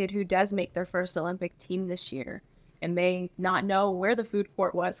kid who does make their first Olympic team this year and may not know where the food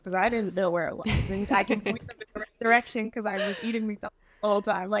court was because I didn't know where it was. And I can point them in the right direction because I was eating McDonald's the whole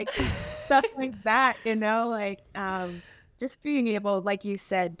time. Like stuff like that, just being able, like you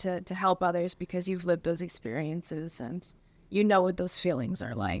said, to help others because you've lived those experiences and you know what those feelings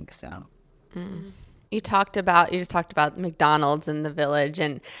are like. So you just talked about McDonald's in the Village,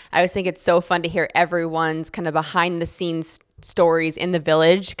 and I always think it's so fun to hear everyone's kind of behind the scenes stories in the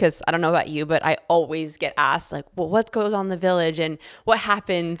Village, because I don't know about you, but I always get asked like, well, what goes on in the Village and what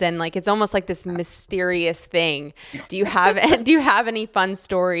happens, and like it's almost like this mysterious thing. Do you have any fun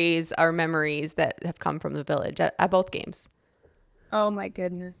stories or memories that have come from the Village at both games? Oh my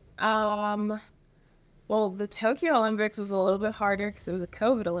goodness. Well, the Tokyo Olympics was a little bit harder because it was a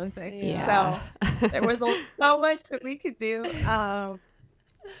COVID Olympic. Yeah. So there was so much that we could do.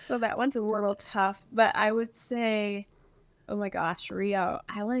 So that one's a little tough. But I would say, oh my gosh, Rio.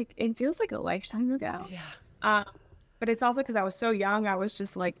 It feels like a lifetime ago. Yeah. But it's also because I was so young. I was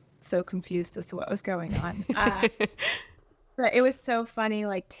just like so confused as to what was going on. But it was so funny,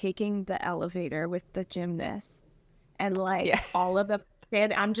 like taking the elevator with the gymnasts and all of them.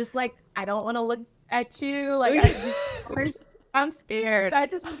 And I'm just like, I don't want to look at you. Like, I'm scared. I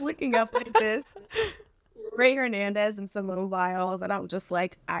just was looking up like this. Ray Hernandez and Simone Biles. And I'm just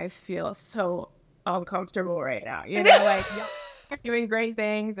like, I feel so uncomfortable right now. Like, y'all are doing great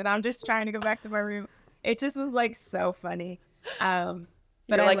things. And I'm just trying to go back to my room. It just was like so funny. But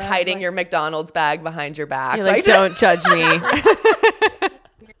you're like hiding your McDonald's bag behind your back. You're like, don't judge me.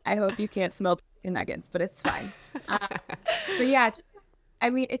 I hope you can't smell chicken nuggets, but it's fine. But yeah, I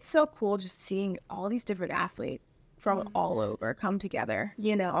mean, it's so cool just seeing all these different athletes from all over come together,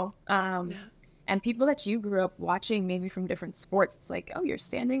 and people that you grew up watching maybe from different sports. It's like, oh, you're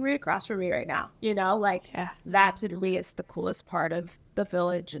standing right across from me right now, that to me is the coolest part of the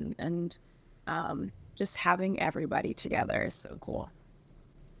Village, and just having everybody together is so cool.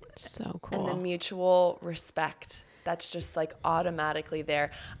 So cool. And the mutual respect that's just like automatically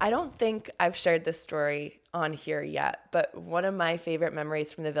there. I don't think I've shared this story on here yet, but one of my favorite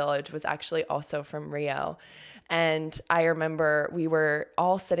memories from the Village was actually also from Rio. And I remember we were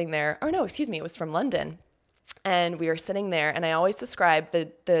all sitting there, it was from London. And we were sitting there, and I always describe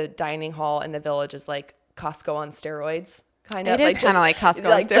the dining hall in the Village as like Costco on steroids. Kind of. It is kind of like Costco.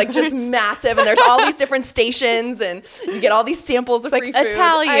 Like just massive, and there's all these different stations, and you get all these samples of free food.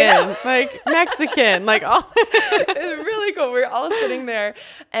 Italian, like Mexican, like all. It's really cool. We were all sitting there,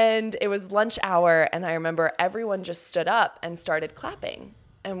 and it was lunch hour, and I remember everyone just stood up and started clapping.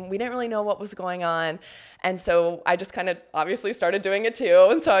 And we didn't really know what was going on. And so I just kind of obviously started doing it too.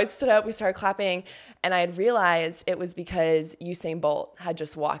 And so I stood up, we started clapping, and I had realized it was because Usain Bolt had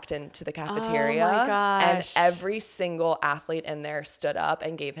just walked into the cafeteria. Oh my gosh. And every single athlete in there stood up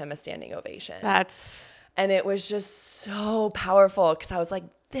and gave him a standing ovation. And it was just so powerful because I was like,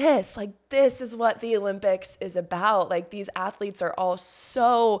 this is what the Olympics is about. Like, these athletes are all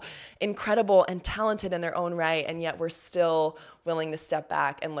so incredible and talented in their own right, and yet we're still willing to step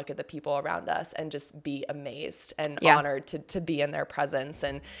back and look at the people around us and just be amazed and honored to be in their presence.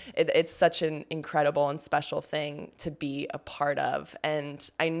 And it's such an incredible and special thing to be a part of. And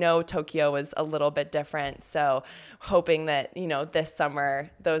I know Tokyo was a little bit different, so hoping that, this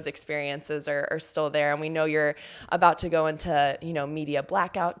summer those experiences are still there. And we know you're about to go into, media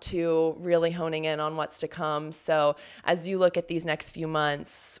blackout too, really honing in on what's to come. So as you look at these next few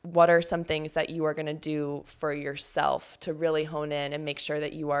months, what are some things that you are going to do for yourself to really hone in and make sure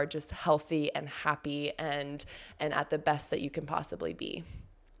that you are just healthy and happy and at the best that you can possibly be?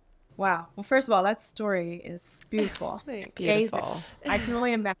 Wow. Well, first of all, that story is beautiful. Beautiful. I can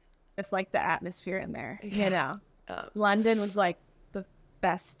only imagine just like the atmosphere in there. London was like the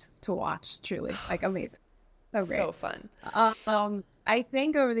best to watch, truly. Like, amazing. So great. So fun. I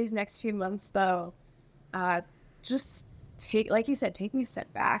think over these next few months, though, just like you said, taking a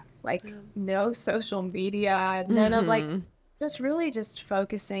step back, no social media, none of just really just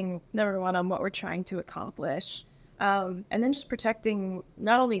focusing, number one, on what we're trying to accomplish, And then just protecting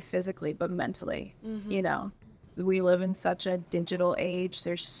not only physically, but mentally. You know, we live in such a digital age.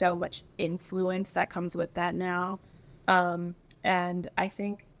 There's so much influence that comes with that now. And I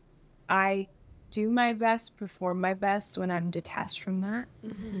think I do my best, perform my best when I'm detached from that.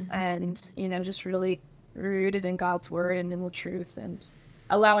 And, you know, just really rooted in God's word and in the truth, and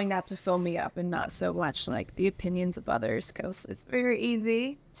allowing that to fill me up, and not so much like the opinions of others, because it's very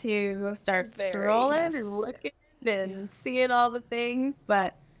easy to start scrolling and looking and seeing all the things.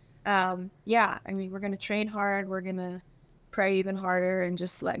 But yeah, I mean, we're going to train hard. We're going to pray even harder and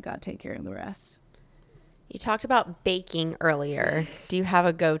just let God take care of the rest. You talked about baking earlier. Do you have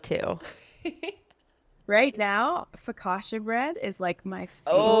a go-to? Right now, focaccia bread is like my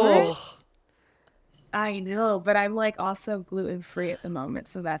favorite. Oh, I know, but I'm like also gluten-free at the moment,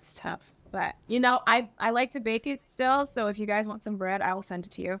 so that's tough. But, you know, I like to bake it still, so if you guys want some bread, I will send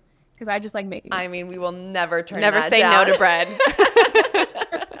it to you, because I just like making it. I mean, we will never turn Never that say down. no to bread.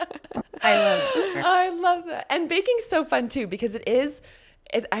 I love it. I love that. And baking's so fun too, because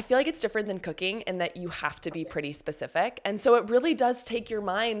I feel like it's different than cooking in that you have to be pretty specific. And so it really does take your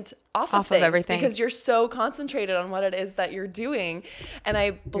mind off of things, everything, because you're so concentrated on what it is that you're doing. And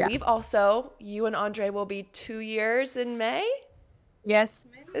I believe also you and Andre will be 2 years in May. Yes.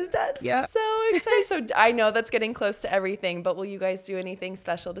 Is that so exciting? So I know that's getting close to everything, but will you guys do anything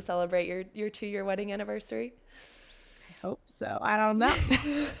special to celebrate your 2-year wedding anniversary? I hope so. I don't know.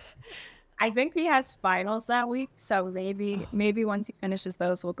 I think he has finals that week, so maybe once he finishes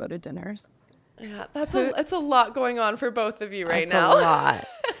those, we'll go to dinners. Yeah, that's a lot going on for both of you right now. That's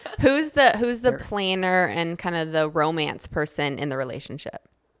a lot. Who's the planner and kind of the romance person in the relationship?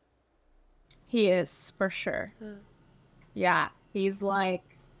 He is, for sure. Yeah, he's like,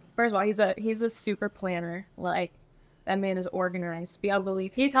 first of all, he's a super planner. Like, that man is organized beyond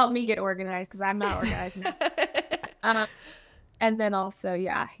belief. He's helped me get organized because I'm not organized now. And then also,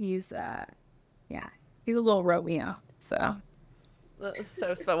 he's a little Romeo. So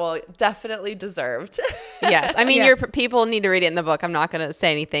Well, definitely deserved. Yes, I mean, your people need to read it in the book. I'm not going to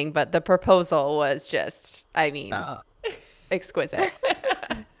say anything, but the proposal was just, I mean, exquisite.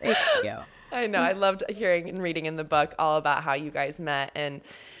 Thank you. I know. I loved hearing and reading in the book all about how you guys met. And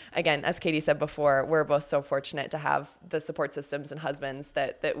again, as Katie said before, we're both so fortunate to have the support systems and husbands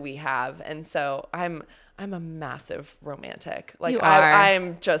that we have. And so I'm a massive romantic. Like,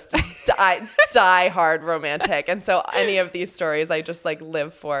 I'm just die hard romantic. And so any of these stories I just like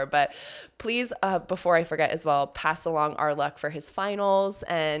live for. But please, before I forget as well, pass along our luck for his finals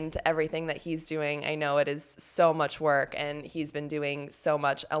and everything that he's doing. I know it is so much work, and he's been doing so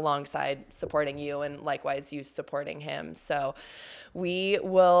much alongside supporting you, and likewise you supporting him. So we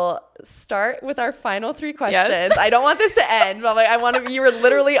will start with our final 3 questions. Yes. I don't want this to end, but like, you were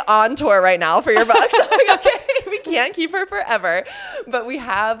literally on tour right now for your book. So I'm like, okay, we can't keep her forever. But we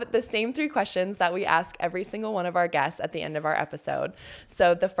have the same 3 questions that we ask every single one of our guests at the end of our episode.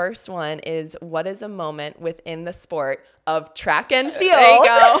 So the first one is, what is a moment within the sport of track and field? There you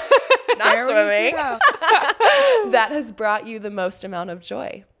go. Not swimming. That has brought you the most amount of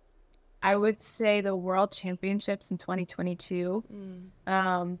joy? I would say the World Championships in 2022.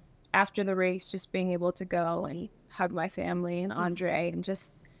 After the race, just being able to go and hug my family and Andre, and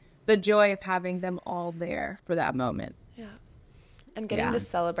just the joy of having them all there for that moment. Yeah. And getting to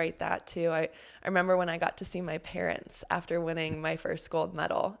celebrate that too. I remember when I got to see my parents after winning my first gold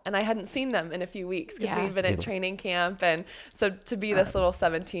medal, and I hadn't seen them in a few weeks because we'd been at training camp. And so to be this little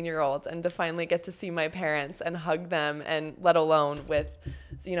 17-year-old and to finally get to see my parents and hug them, and let alone with,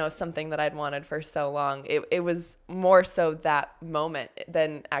 you know, something that I'd wanted for so long, it was more so that moment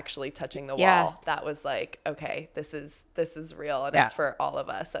than actually touching the wall. That was like, okay, this is real, and it's for all of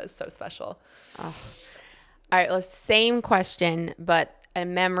us. That was so special. Oh. All right, well, same question, but a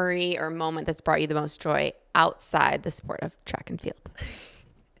memory or moment that's brought you the most joy outside the sport of track and field.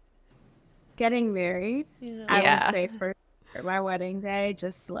 Getting married, I would say for my wedding day,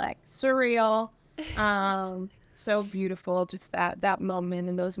 just like surreal, so beautiful, just that moment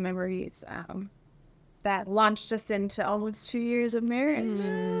and those memories that launched us into almost 2 years of marriage.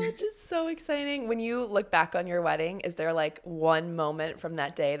 Just so exciting. When you look back on your wedding, is there like one moment from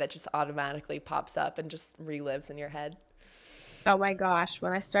that day that just automatically pops up and just relives in your head? Oh my gosh,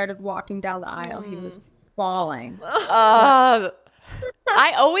 when I started walking down the aisle, he was bawling. I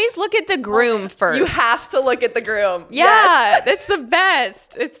always look at the groom first. You have to look at the groom. Yeah, it's the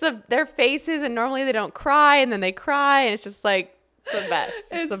best. It's their faces, and normally they don't cry, and then they cry, and it's just like, The best.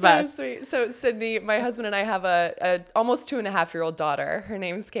 It's the so best. sweet. So Sydney, my husband and I have a almost 2.5-year-old daughter. Her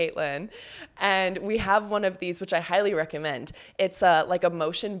name's Caitlin. And we have one of these, which I highly recommend. It's like a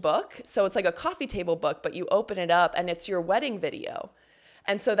motion book. So it's like a coffee table book, but you open it up and it's your wedding video.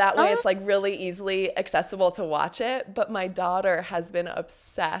 And so that way it's like really easily accessible to watch it. But my daughter has been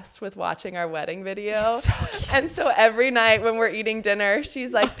obsessed with watching our wedding video. And so every night when we're eating dinner,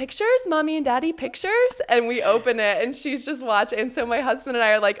 she's like, pictures, mommy and daddy, pictures. And we open it and she's just watching. And so my husband and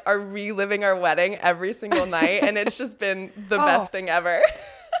I are reliving our wedding every single night. And it's just been the best thing ever.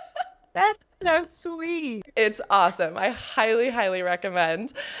 That's so sweet. It's awesome. I highly, highly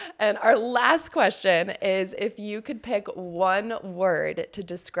recommend. And our last question is, if you could pick one word to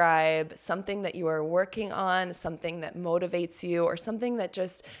describe something that you are working on, something that motivates you, or something that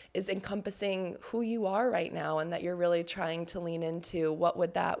just is encompassing who you are right now and that you're really trying to lean into, what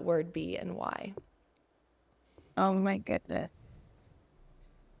would that word be and why? Oh my goodness.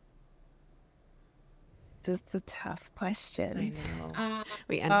 This is a tough question. I know.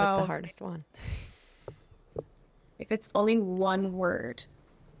 We end with the hardest one. If it's only one word,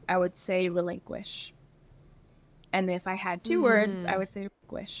 I would say relinquish. And if I had two words, I would say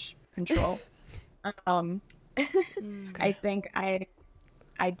relinquish, control. I think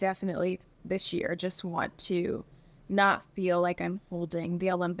I definitely this year just want to not feel like I'm holding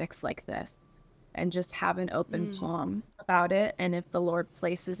the Olympics like this and just have an open palm about it. And if the Lord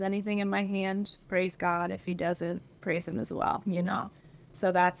places anything in my hand, praise God. If he doesn't, praise him as well, you know?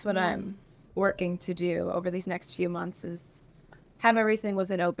 So that's what I'm working to do over these next few months, is have everything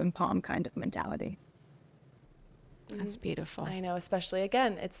with an open palm kind of mentality. That's beautiful. I know, especially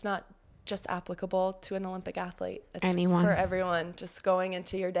again, it's not just applicable to an Olympic athlete. It's anyone. For everyone. Just going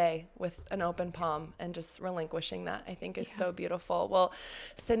into your day with an open palm and just relinquishing that, I think is so beautiful. Well,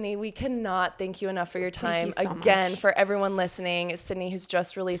 Sydney, we cannot thank you enough for your time. Thank you so Again, much. for everyone listening, Sydney has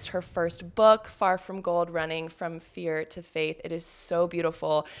just released her first book, Far From Gold, Running from Fear to Faith. It is so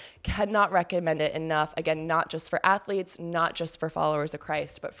beautiful. Cannot recommend it enough. Again, not just for athletes, not just for followers of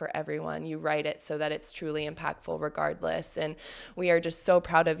Christ, but for everyone. You write it so that it's truly impactful regardless. And we are just so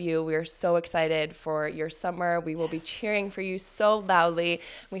proud of you. We are so excited for your summer. We will be cheering for you so loudly.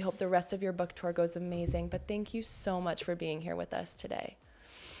 We hope the rest of your book tour goes amazing. But thank you so much for being here with us today.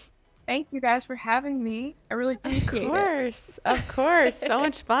 Thank you guys for having me. I really appreciate it. Of course. So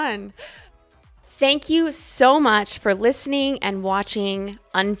much fun. Thank you so much for listening and watching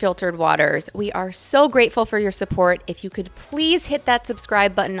Unfiltered Waters. We are so grateful for your support. If you could please hit that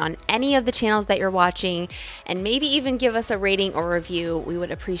subscribe button on any of the channels that you're watching and maybe even give us a rating or review, we would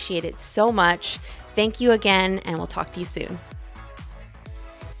appreciate it so much. Thank you again, and we'll talk to you soon.